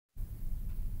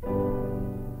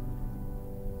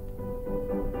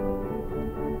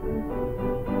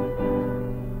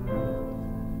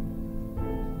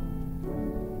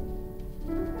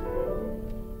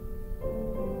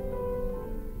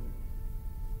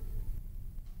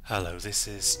Hello, this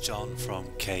is John from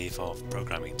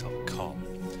caveofprogramming.com,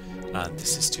 and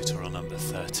this is tutorial number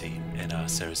 13 in our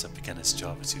series of beginners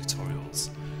Java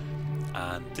tutorials.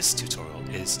 And this tutorial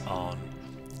is on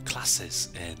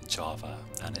classes in Java,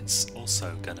 and it's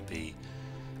also going to be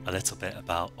a little bit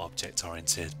about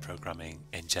object-oriented programming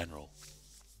in general.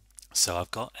 So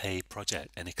I've got a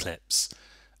project in Eclipse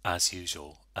as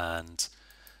usual, and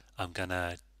I'm going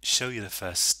to show you the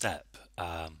first step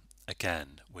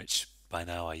again, which by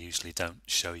now I usually don't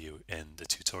show you in the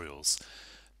tutorials,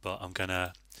 but I'm going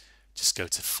to just go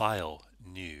to File,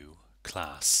 New,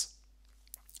 Class,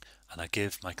 and I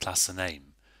give my class a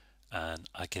name, and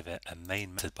I give it a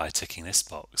main method by ticking this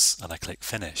box, and I click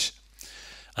Finish.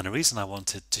 And the reason I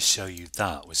wanted to show you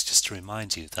that was just to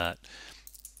remind you that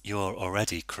you're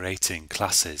already creating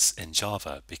classes in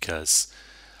Java, because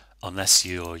unless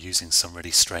you're using some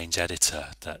really strange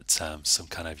editor that some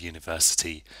kind of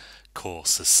university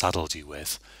course has saddled you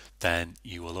with, then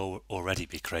you will already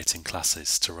be creating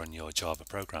classes to run your Java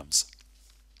programs.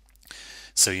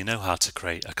 So you know how to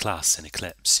create a class in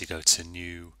Eclipse. You go to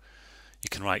New, you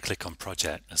can right click on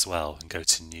Project as well and go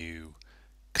to New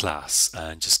Class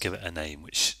and just give it a name,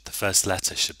 which the first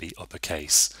letter should be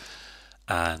uppercase.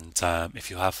 And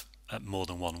if you have more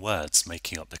than one words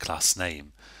making up the class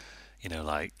name, you know,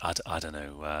 like, I don't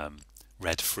know,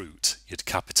 red fruit, you'd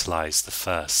capitalize the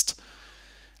first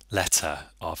letter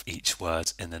of each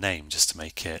word in the name just to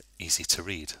make it easy to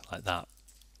read, like that.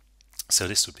 So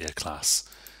this would be a class.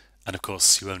 And of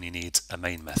course you only need a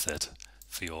main method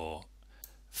for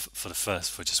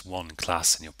just one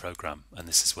class in your program, and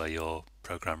this is where your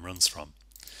program runs from.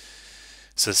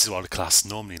 So this is what a class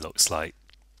normally looks like,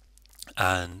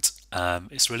 and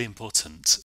it's really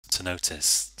important to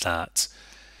notice that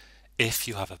if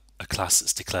you have a class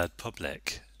that's declared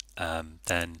public,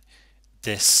 then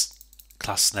this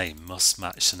class name must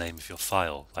match the name of your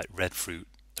file, like redfruit.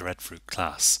 The redfruit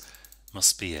class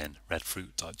must be in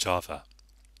redfruit.java.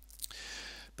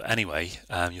 But anyway,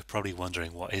 you're probably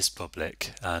wondering what is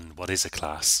public and what is a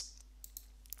class.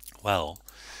 Well,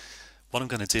 what I'm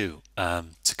going to do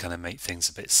to kind of make things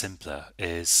a bit simpler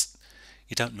is,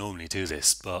 you don't normally do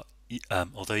this, but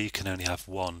although you can only have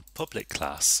one public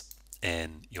class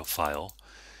in your file,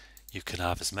 you can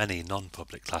have as many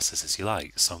non-public classes as you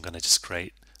like. So I'm going to just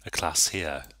create a class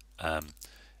here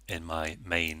in my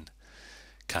main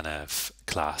kind of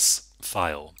class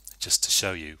file, just to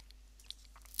show you,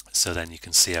 so then you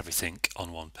can see everything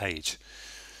on one page.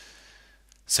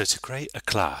 So to create a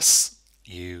class,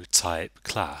 you type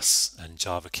class, and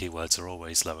Java keywords are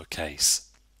always lowercase,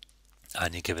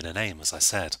 and you give it a name, as I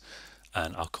said,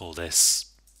 and I'll call this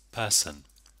person.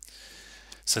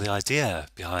 So the idea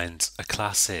behind a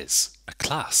class is a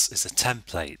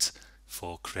template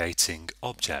for creating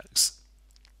objects,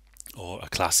 or a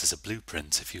class is a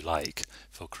blueprint, if you like,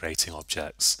 for creating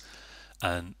objects.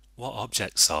 And what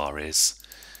objects are is,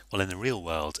 well, in the real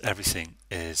world everything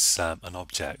is an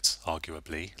object,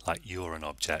 arguably, like you're an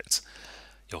object,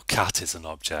 your cat is an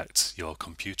object, your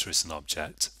computer is an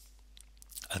object,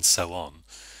 and so on.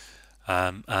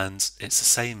 And it's the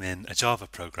same in a Java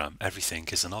program. Everything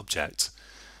is an object,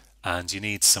 and you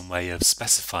need some way of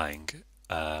specifying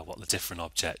what the different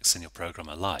objects in your program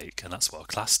are like, and that's what a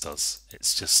class does.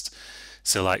 It's just,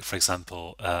 so like for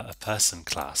example, a person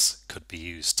class could be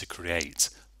used to create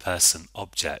person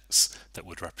objects that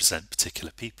would represent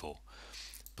particular people,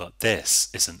 but this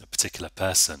isn't a particular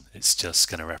person, it's just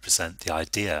going to represent the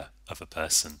idea of a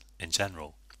person in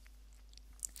general.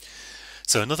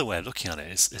 So another way of looking at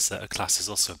it is that a class is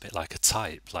also a bit like a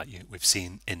type, like we've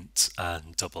seen int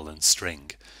and double and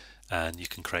string, and you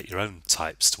can create your own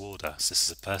types to order. So this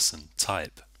is a person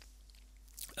type.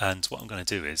 And what I'm going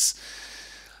to do is,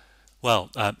 well,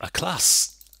 a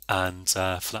class and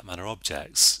for that matter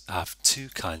objects have two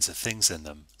kinds of things in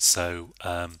them. So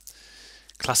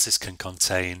classes can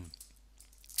contain,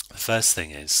 the first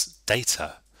thing is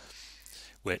data,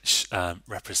 which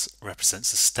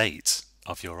represents the state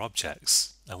of your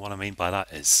objects. And what I mean by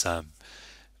that is, if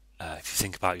you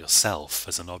think about yourself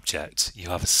as an object, you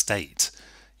have a state.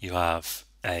 You have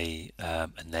a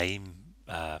name,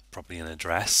 probably an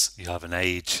address, you have an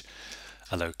age,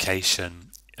 a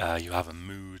location, you have a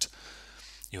mood,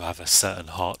 you have a certain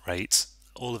heart rate.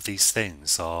 All of these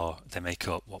things they make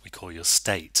up what we call your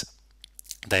state.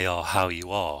 They are how you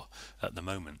are at the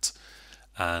moment.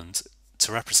 And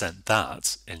to represent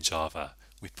that in Java,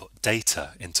 we put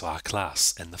data into our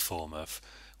class in the form of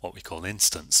what we call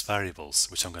instance variables,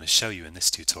 which I'm going to show you in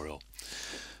this tutorial.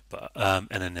 But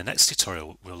and in the next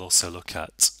tutorial we'll also look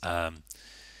at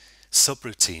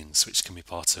subroutines, which can be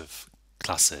part of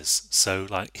classes. So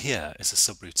like here is a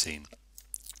subroutine,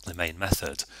 the main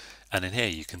method, and in here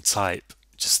you can type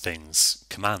just things,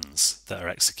 commands that are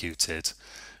executed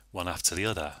one after the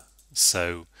other.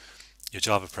 So your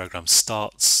Java program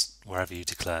starts wherever you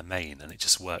declare main, and it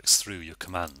just works through your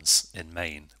commands in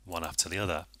main one after the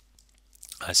other,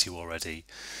 as you already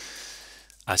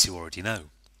know.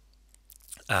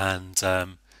 And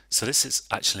so this is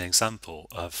actually an example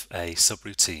of a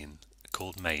subroutine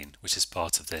called main, which is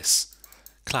part of this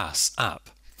class app.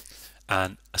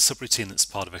 And a subroutine that's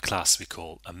part of a class we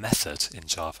call a method in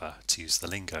Java, to use the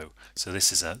lingo. So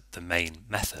this is the main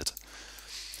method.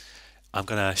 I'm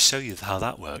going to show you how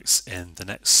that works in the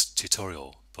next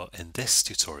tutorial, but in this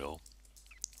tutorial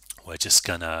we're just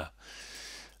going to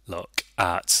look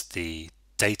at the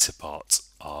data part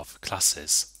of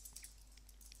classes.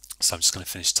 So I'm just going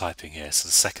to finish typing here. So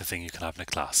the second thing you can have in a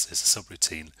class is a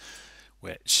subroutine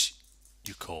which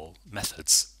you call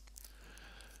methods.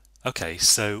 Okay,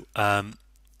 so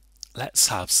let's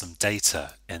have some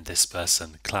data in this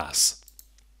person class.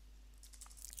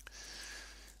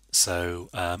 So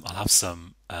I'll have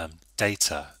some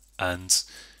data, and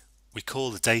we call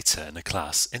the data in a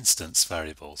class instance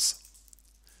variables,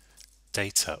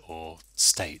 data or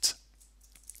state.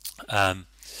 And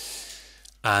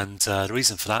the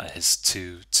reason for that is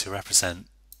to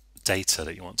represent data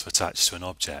that you want to attach to an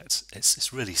object.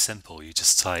 It's really simple. You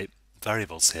just type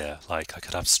variables here, like I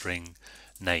could have string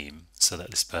name, so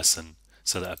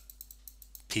that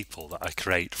people that I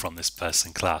create from this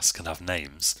person class can have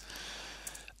names.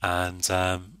 And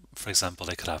for example,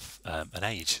 they could have an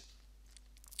age.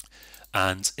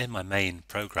 And in my main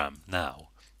program now,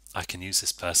 I can use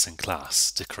this person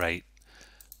class to create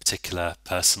particular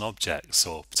person objects,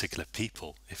 or particular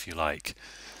people, if you like.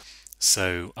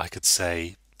 So I could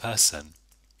say person,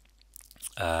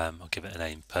 I'll give it a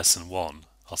name, person1.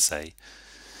 I'll say,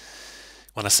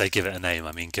 when I say give it a name,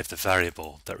 I mean give the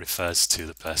variable that refers to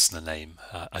the person a name.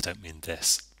 I don't mean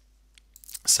this.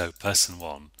 So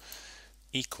person1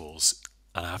 equals,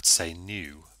 and I have to say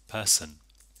new person.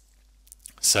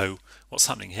 So what's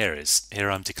happening here is, here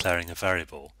I'm declaring a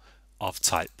variable of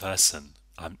type person.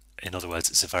 In other words,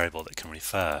 it's a variable that can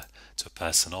refer to a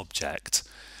person object.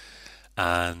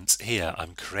 And here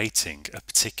I'm creating a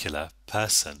particular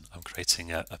person. I'm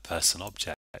creating a person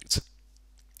object,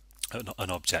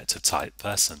 an object of type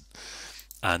person.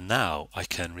 And now I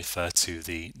can refer to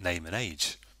the name and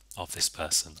age of this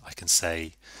person. I can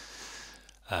say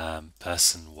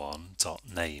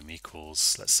person1.name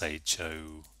equals, let's say,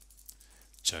 Joe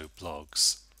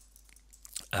Blogs,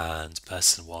 and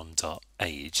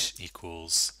person1.age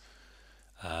equals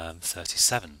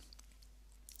 37.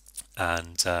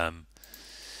 And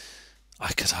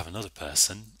I could have another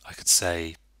person. I could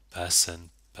say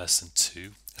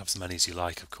person2, have as many as you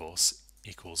like, of course,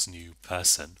 equals new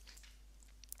person.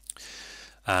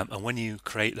 And when you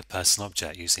create the person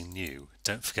object using new,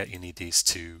 don't forget you need these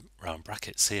two round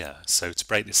brackets here. So to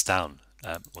break this down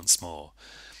once more,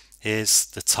 here's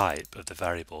the type of the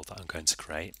variable that I'm going to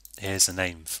create. Here's a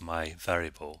name for my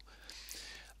variable.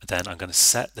 Then I'm going to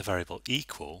set the variable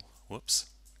equal, I'm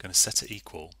going to set it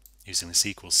equal using this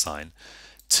equal sign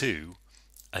to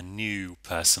a new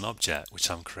person object which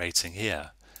I'm creating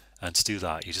here. And to do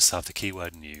that, you just have the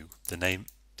keyword new, the name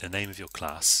of your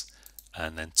class,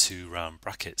 and then two round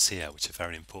brackets here, which are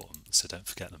very important, so don't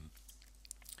forget them.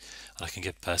 And I can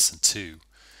give person2,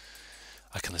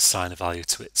 I can assign a value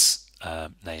to its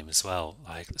name as well,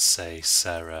 like let's say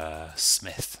Sarah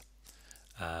Smith,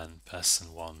 and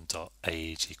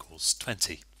person1.age equals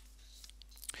 20.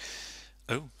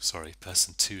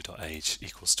 person2.age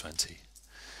equals 20.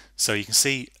 So you can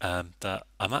see that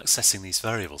I'm accessing these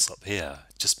variables up here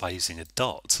just by using a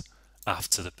dot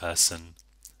after the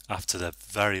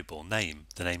variable name,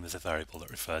 the name of the variable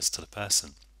that refers to the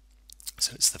person.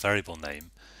 So it's the variable name,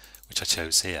 which I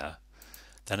chose here,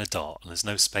 then a dot, and there's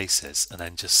no spaces, and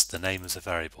then just the name of the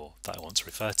variable that I want to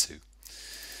refer to.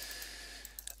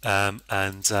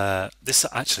 This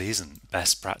actually isn't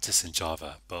best practice in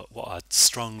Java, but what I'd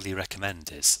strongly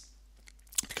recommend is,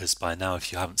 because by now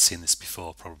if you haven't seen this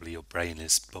before, probably your brain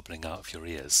is bubbling out of your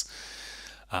ears,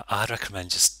 I'd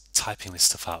recommend just typing this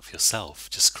stuff out for yourself.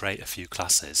 Just create a few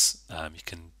classes. You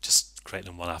can just create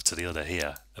them one after the other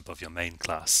here above your main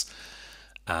class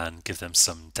and give them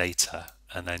some data,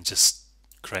 and then just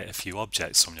create a few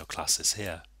objects from your classes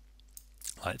here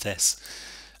like this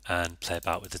and play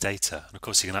about with the data. And of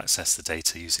course you can access the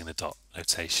data using the dot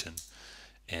notation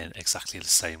in exactly the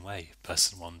same way,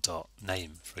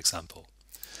 person1.name for example.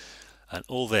 And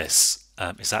all this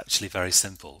is actually very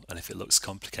simple, and if it looks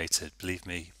complicated, believe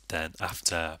me, then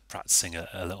after practicing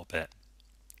a little bit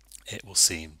it will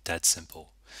seem dead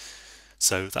simple.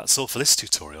 So that's all for this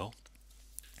tutorial.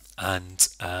 and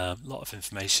a lot of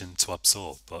information to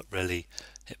absorb, but really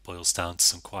it boils down to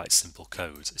some quite simple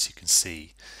code, as you can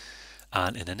see.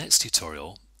 And in the next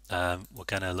tutorial, we're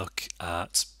going to look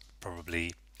at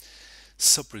probably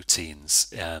subroutines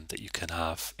that you can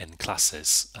have in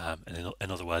classes. And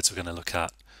in other words, we're going to look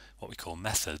at what we call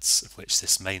methods, of which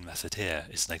this main method here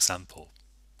is an example.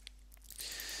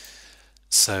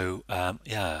 So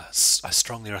yeah, I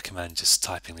strongly recommend just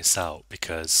typing this out,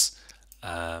 because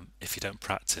if you don't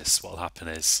practice, what will happen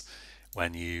is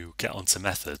when you get onto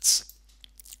methods,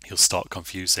 you'll start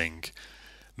confusing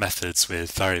methods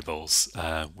with variables,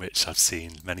 which I've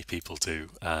seen many people do,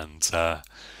 and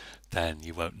then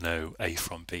you won't know A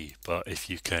from B. But if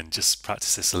you can just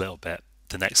practice this a little bit,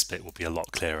 the next bit will be a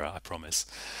lot clearer, I promise.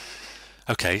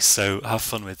 Okay, so have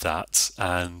fun with that,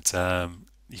 and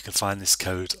you can find this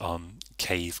code on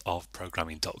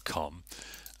caveofprogramming.com,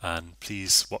 and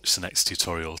please watch the next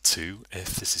tutorial too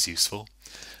if this is useful.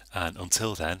 And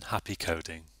until then, happy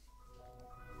coding.